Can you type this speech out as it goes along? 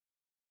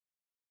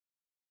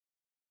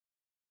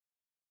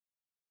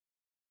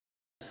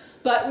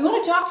But we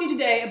want to talk to you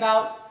today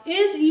about,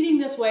 is eating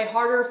this way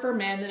harder for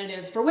men than it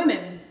is for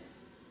women?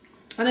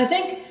 And I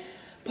think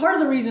part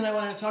of the reason I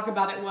wanted to talk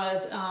about it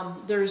was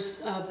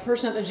there's a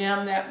person at the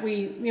gym that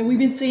we've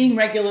been seeing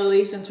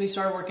regularly since we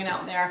started working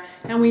out there,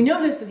 and we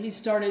noticed that he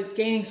started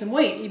gaining some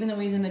weight, even though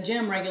he's in the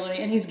gym regularly,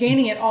 and he's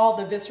gaining it all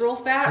the visceral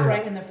fat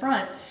right in the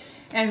front.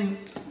 And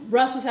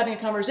Russ was having a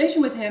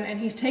conversation with him, and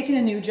he's taken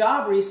a new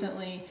job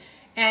recently,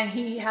 and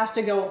he has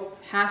to go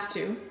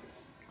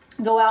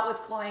out with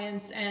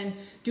clients and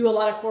do a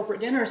lot of corporate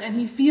dinners, and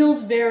he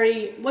feels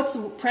very, what's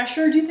the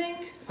pressure, do you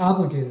think?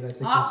 Obligated, I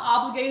think.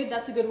 Obligated,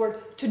 that's a good word,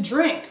 to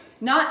drink,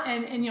 not,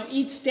 and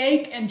eat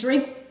steak and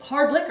drink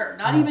hard liquor,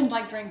 not even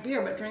like drink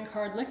beer, but drink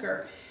hard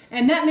liquor.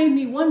 And that made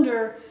me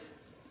wonder,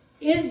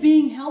 is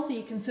being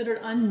healthy considered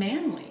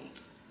unmanly?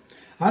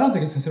 I don't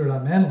think it's considered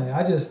unmanly.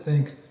 I just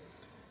think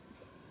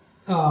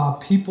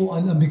people,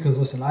 because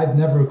listen, I've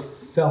never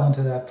fell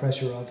into that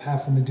pressure of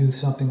having to do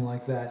something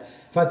like that.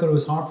 If I thought it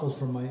was harmful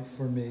for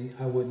me,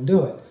 I wouldn't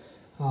do it.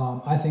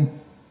 I think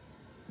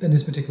in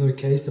this particular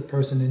case, the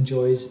person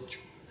enjoys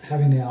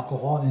having the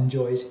alcohol and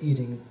enjoys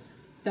eating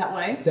that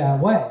way.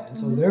 And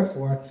so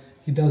therefore,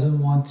 he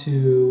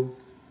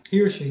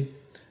or she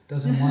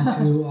doesn't want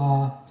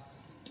to,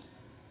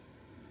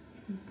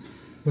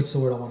 what's the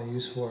word I want to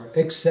use for it?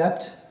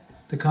 Accept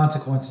the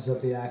consequences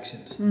of the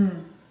actions.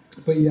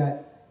 But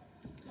yet,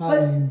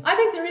 I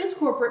think there is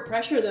corporate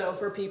pressure, though,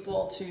 for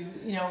people to,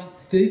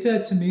 They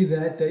said to me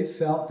that they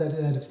felt that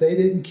if they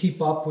didn't keep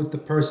up with the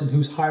person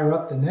who's higher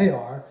up than they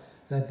are,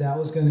 that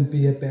was going to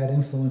be a bad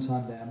influence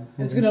on them.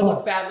 It's going to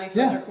look badly for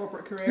their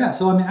corporate career. Yeah,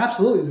 so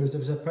absolutely,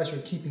 there's a pressure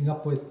of keeping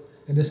up with,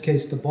 in this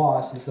case, the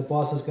boss. If the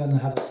boss is going to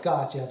have a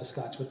scotch, you have a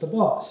scotch with the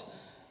boss.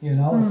 If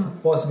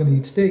the boss is going to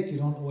eat steak, you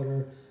don't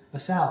order a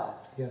salad.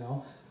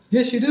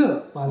 Yes, you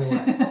do. By the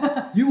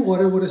way, you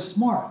order what is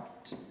smart.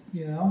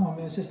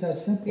 It's just that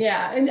simple.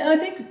 Yeah, and I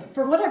think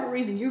for whatever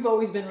reason, you've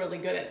always been really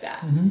good at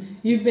that.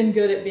 You've been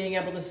good at being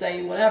able to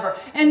say whatever.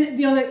 And,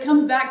 that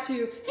comes back to,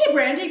 hey,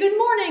 Brandy, good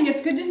morning.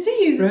 It's good to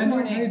see you this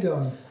morning. How you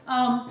doing?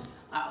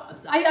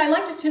 I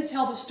like to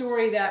tell the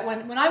story that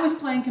when I was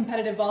playing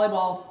competitive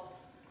volleyball,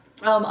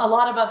 a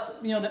lot of us,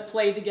 that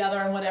played together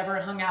and whatever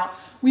and hung out,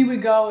 we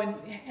would go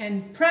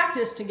and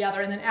practice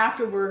together. And then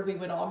afterward, we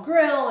would all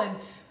grill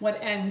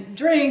and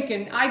drink.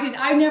 And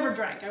I never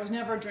drank. I was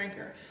never a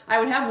drinker. I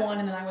would have one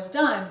and then I was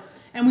done.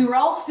 And we were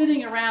all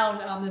sitting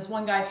around this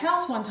one guy's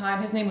house one time.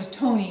 His name was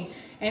Tony,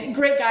 and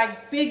great guy,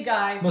 big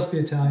guy. Must be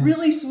Italian.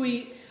 Really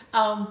sweet.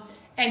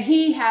 And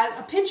he had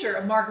a pitcher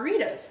of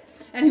margaritas,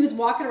 and he was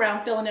walking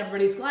around filling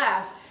everybody's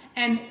glass.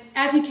 And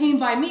as he came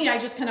by me, I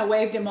just kind of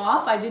waved him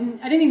off. I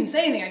didn't even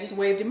say anything. I just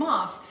waved him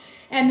off.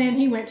 And then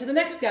he went to the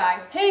next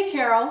guy. Hey,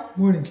 Carol.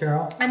 Morning,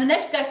 Carol. And the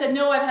next guy said,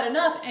 no, I've had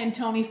enough. And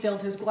Tony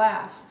filled his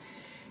glass.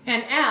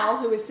 And Al,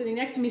 who was sitting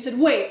next to me, said,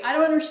 wait, I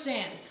don't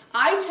understand.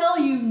 I tell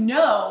you,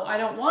 no, I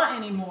don't want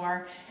any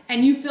more,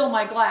 and you fill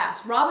my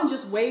glass. Robin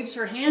just waves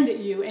her hand at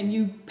you, and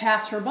you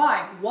pass her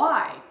by.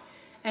 Why?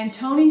 And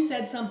Tony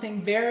said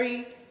something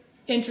very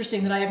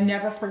interesting that I have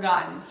never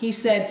forgotten. He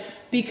said,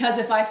 because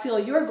if I fill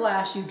your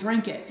glass, you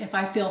drink it. If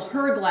I fill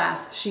her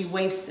glass, she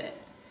wastes it.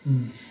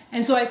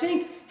 And so I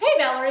think, hey,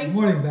 Valerie. Good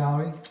morning,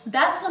 Valerie.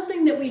 That's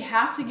something that we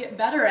have to get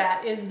better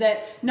at, is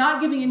that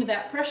not giving into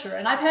that pressure.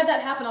 And I've had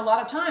that happen a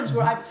lot of times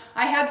where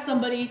I had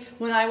somebody,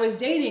 when I was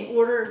dating,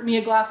 order me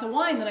a glass of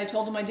wine that I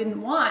told him I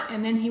didn't want.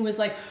 And then he was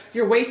like,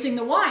 you're wasting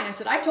the wine. I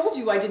said, I told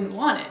you I didn't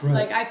want it.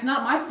 Right. It's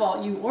not my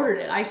fault you ordered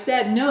it. I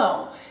said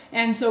no.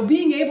 And so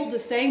being able to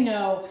say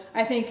no,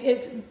 I think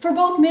it's, for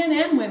both men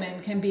and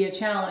women, can be a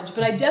challenge.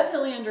 But I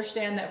definitely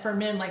understand that for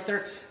men,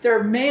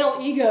 their male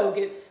ego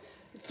gets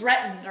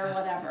threatened or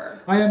whatever.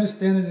 I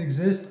understand it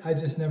exists. I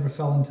just never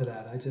fell into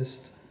that. I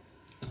just,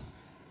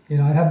 I'd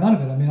have none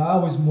of it. I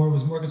was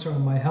more concerned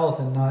with my health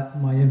and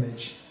not my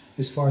image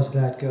as far as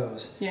that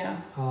goes. Yeah.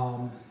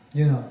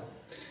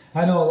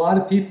 I know a lot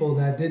of people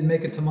that didn't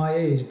make it to my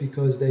age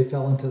because they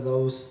fell into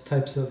those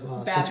types of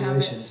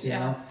situations. Habits,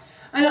 yeah.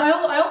 And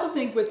I also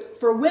think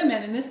for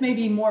women, and this may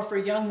be more for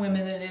young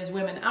women than it is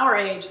women our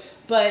age,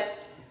 but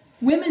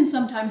women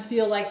sometimes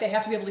feel like they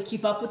have to be able to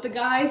keep up with the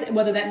guys,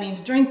 whether that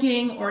means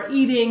drinking or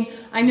eating.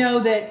 I know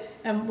that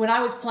when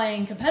I was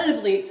playing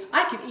competitively,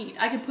 I could eat.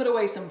 I could put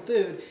away some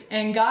food.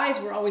 And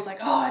guys were always like,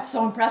 oh, it's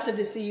so impressive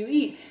to see you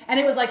eat. And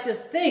it was like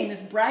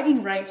this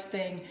bragging rights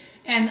thing.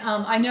 And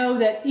I know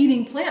that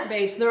eating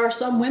plant-based, there are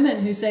some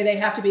women who say they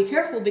have to be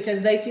careful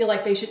because they feel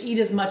like they should eat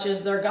as much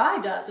as their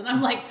guy does. And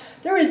I'm like,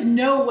 there is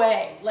no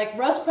way.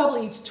 Russ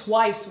probably eats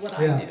twice what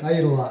I do. Yeah, I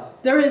eat a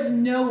lot. There is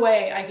no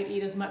way I could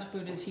eat as much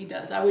food as he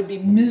does. I would be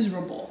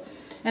miserable.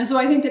 And so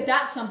I think that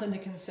that's something to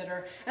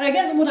consider. And I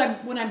guess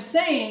what I'm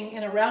saying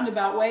in a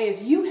roundabout way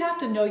is you have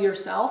to know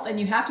yourself, and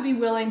you have to be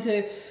willing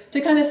to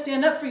kind of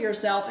stand up for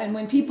yourself. And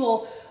when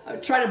people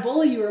try to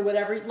bully you or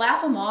whatever,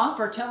 laugh them off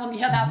or tell them,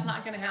 yeah, that's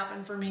not going to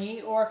happen for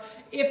me. Or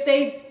if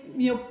they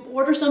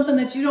order something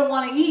that you don't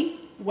want to eat,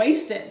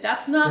 waste it.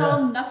 That's not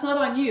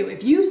on you.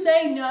 If you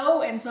say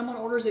no and someone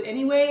orders it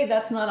anyway,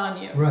 that's not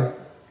on you. Right.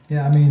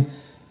 Yeah, I mean,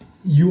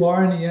 you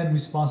are in the end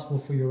responsible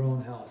for your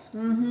own health.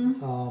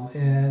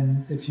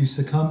 And if you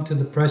succumb to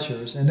the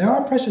pressures, and there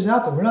are pressures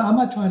out there, I'm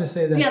not trying to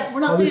say that. Yeah, we're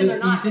not saying they're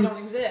not. They don't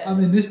exist.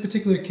 In this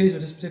particular case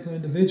with this particular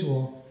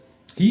individual,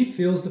 he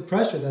feels the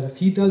pressure that if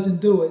he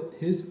doesn't do it,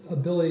 his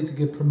ability to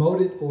get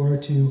promoted or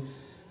to,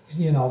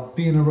 be in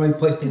the right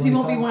place. Because he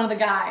won't be one of the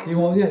guys. He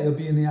won't. Yeah, he'll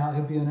be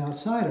an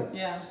outsider.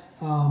 Yeah.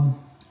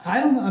 I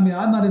don't know. I mean,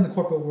 I'm not in the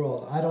corporate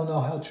world. I don't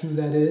know how true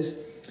that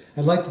is.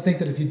 I'd like to think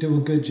that if you do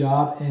a good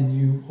job and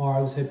you are,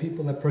 let's say,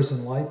 people that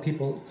person like,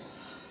 people,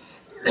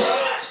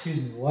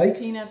 like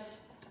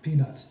peanuts,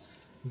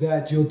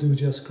 that you'll do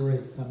just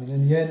great. I mean,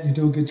 in the end, you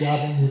do a good job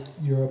and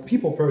you're a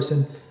people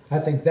person. I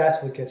think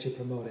that's what gets you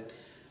promoted.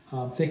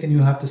 Thinking you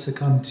have to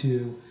succumb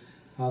to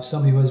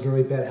somebody who has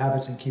very bad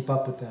habits and keep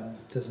up with them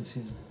doesn't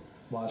seem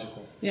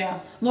logical. Yeah.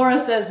 Laura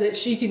says that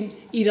she can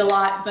eat a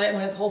lot, but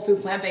when it's whole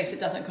food plant-based, it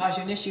doesn't cause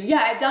you an issue.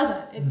 Yeah, it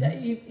doesn't.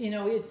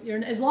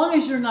 You're, as long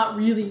as you're not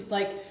really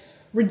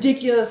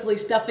ridiculously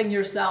stuffing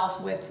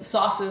yourself with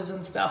sauces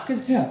and stuff,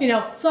 because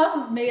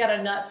sauces made out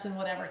of nuts and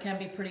whatever can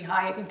be pretty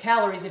high in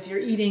calories if you're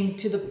eating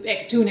to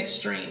an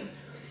extreme.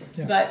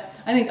 Yeah. But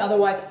I think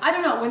otherwise, I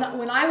don't know.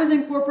 When I was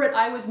in corporate,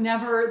 I was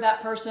never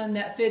that person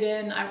that fit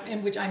in,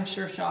 which I'm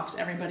sure shocks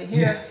everybody here.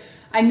 Yeah.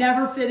 I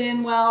never fit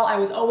in well. I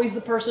was always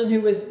the person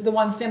who was the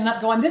one standing up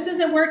going, this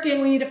isn't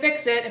working, we need to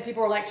fix it. And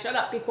people were like, shut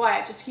up, be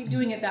quiet, just keep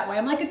doing it that way.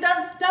 I'm like,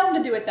 it's dumb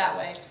to do it that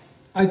way.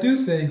 I do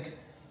think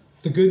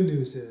the good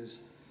news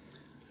is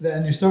that,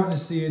 and you're starting to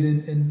see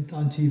it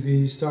on TV,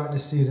 you're starting to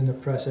see it in the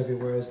press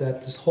everywhere, is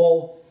that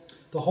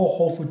the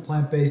whole food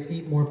plant-based,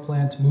 eat more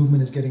plants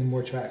movement is getting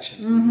more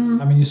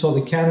traction. I mean, you saw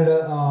the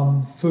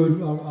Canada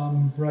food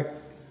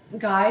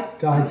guide,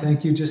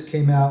 thank you, just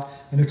came out,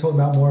 and they're talking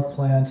about more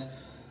plants.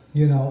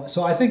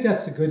 So I think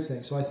that's the good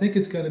thing. So I think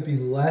it's going to be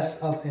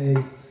less of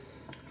a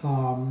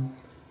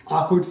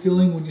awkward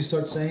feeling when you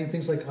start saying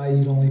things like I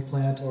eat only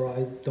plant or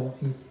I don't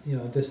eat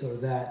this or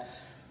that.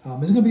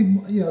 It's going to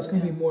be it's going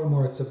to be more and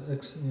more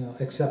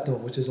acceptable,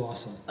 which is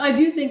awesome. I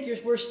do think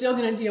we're still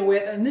going to deal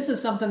with, and this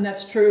is something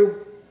that's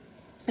true.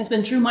 It's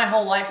been true my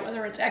whole life,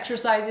 whether it's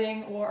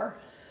exercising or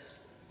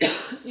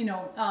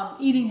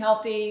eating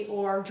healthy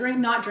or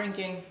not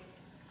drinking.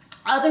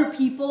 Other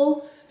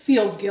people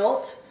feel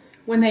guilt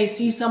when they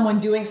see someone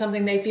doing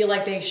something they feel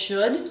like they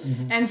should.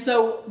 And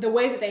so the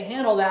way that they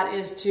handle that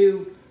is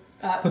to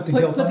put the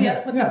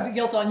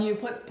guilt on you,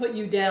 put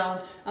you down,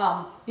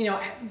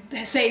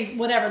 say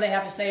whatever they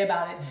have to say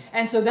about it.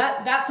 And so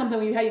that's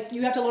something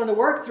you have to learn to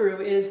work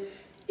through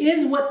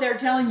is what they're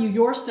telling you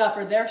your stuff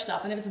or their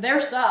stuff. And if it's their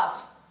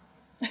stuff,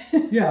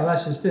 yeah,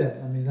 that's just it.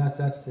 I mean, that's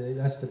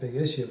the big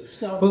issue.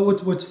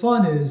 But what's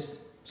fun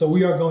is, so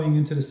we are going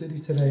into the city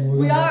today. And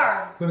we're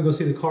going to go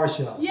see the car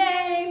show.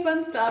 Yay,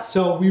 fun stuff.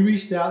 So we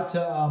reached out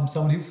to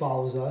someone who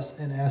follows us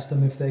and asked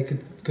them if they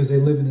could, because they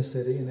live in the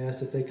city, and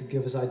asked if they could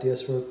give us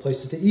ideas for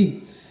places to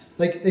eat.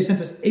 They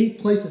sent us 8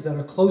 places that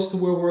are close to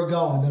where we're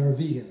going that are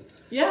vegan.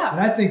 Yeah. And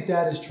I think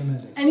that is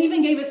tremendous. And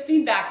even gave us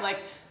feedback, like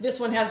this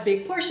one has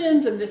big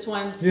portions and this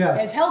one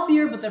is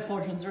healthier, but their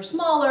portions are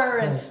smaller.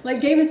 And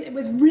it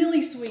was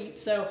really sweet.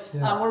 So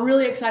we're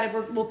really excited.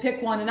 We'll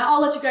pick one, and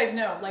I'll let you guys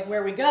know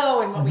where we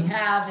go and what we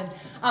have. And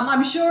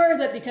I'm sure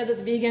that because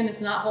it's vegan,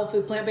 it's not whole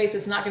food plant-based,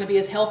 it's not going to be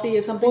as healthy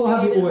as something. We'll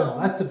have the oil.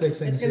 That's the big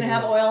thing. It's going to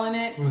have oil in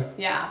it. Right.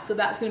 Yeah. So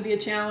that's going to be a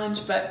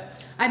challenge, but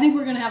I think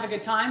we're going to have a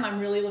good time. I'm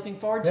really looking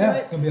forward to it.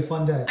 It's going to be a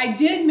fun day. I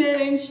did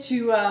manage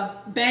to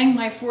bang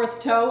my 4th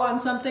toe on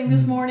something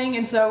this morning,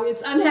 and so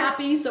it's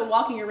unhappy, so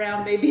walking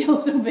around may be a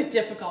little bit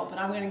difficult, but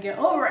I'm going to get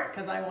over it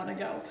because I want to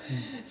go.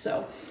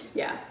 So,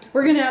 yeah,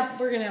 we're going to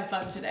have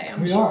fun today,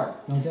 I'm sure. We are,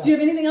 no doubt. Do you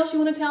have anything else you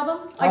want to tell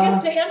them? I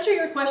guess to answer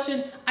your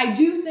question, I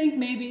do think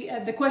maybe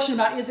the question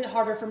about is it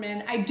harder for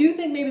men, I do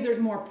think maybe there's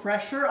more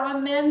pressure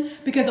on men,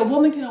 because a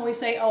woman can always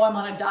say, oh, I'm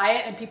on a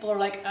diet, and people are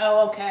like,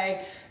 oh,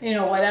 okay,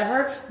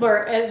 whatever.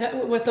 But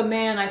with a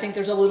man, I think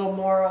there's a little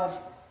more of,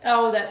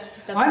 oh,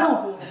 that's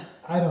not cool.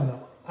 I don't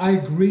know. I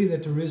agree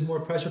that there is more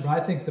pressure, but I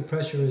think the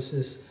pressure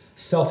is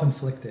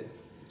self-inflicted.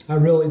 I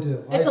really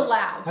do. It's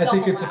allowed. I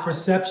think it's a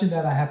perception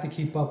that I have to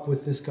keep up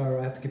with this guy or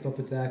I have to keep up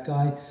with that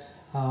guy.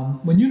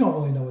 When you don't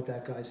really know what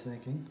that guy's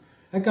thinking.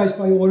 That guy's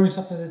probably ordering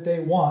something that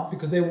they want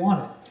because they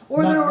want it.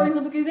 Or they're ordering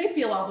something because they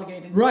feel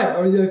obligated to. Right.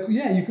 Or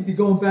you could be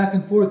going back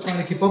and forth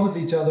trying to keep up with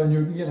each other, and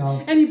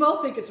And you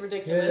both think it's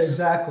ridiculous. Yeah,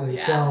 exactly. Yeah.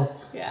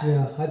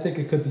 So I think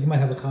it could be. You might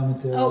have a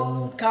comment there.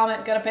 Oh,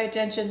 comment. Gotta pay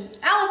attention.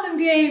 Allison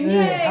game.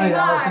 Hey, yay! Hi,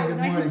 Allison. Good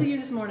nice morning. to see you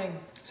this morning.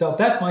 So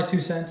that's my 2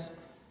 cents.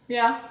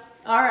 Yeah.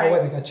 All right. Oh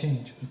wait, I got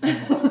change.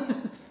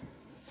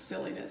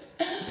 Silliness.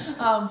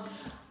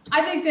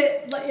 I think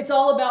that it's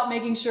all about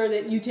making sure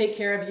that you take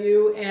care of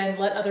you and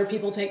let other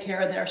people take care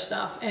of their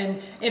stuff.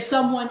 And if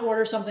someone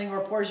orders something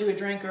or pours you a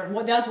drink or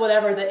does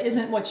whatever that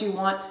isn't what you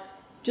want,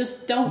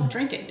 just don't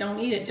drink it, don't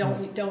eat it,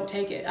 don't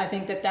take it. I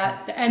think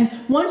that and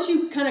once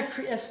you kind of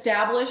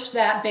establish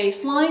that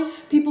baseline,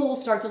 people will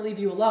start to leave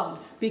you alone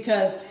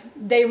because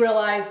they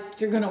realize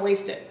you're going to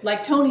waste it.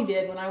 Like Tony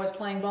did when I was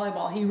playing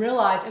volleyball. He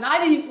realized, and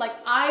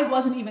I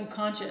wasn't even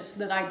conscious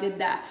that I did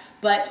that,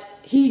 but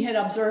he had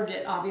observed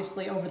it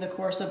obviously over the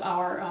course of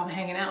our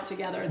hanging out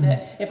together,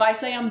 that if I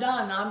say I'm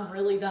done, I'm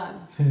really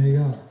done. There you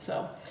go.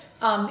 So.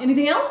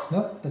 Anything else?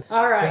 Nope.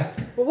 All right.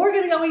 Well, we're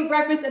going to go eat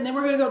breakfast, and then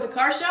we're going to go to the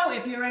car show.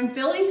 If you're in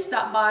Philly,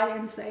 stop by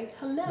and say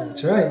hello.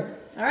 That's right.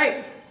 All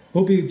right.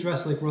 We'll be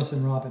dressed like Russ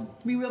and Robin.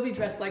 We will be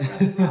dressed like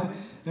Russ and Robin.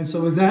 And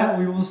so with that,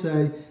 we will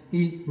say,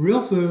 eat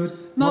real food,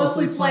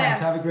 Mostly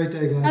plants. Have a great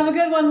day, guys. Have a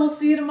good one. We'll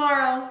see you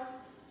tomorrow.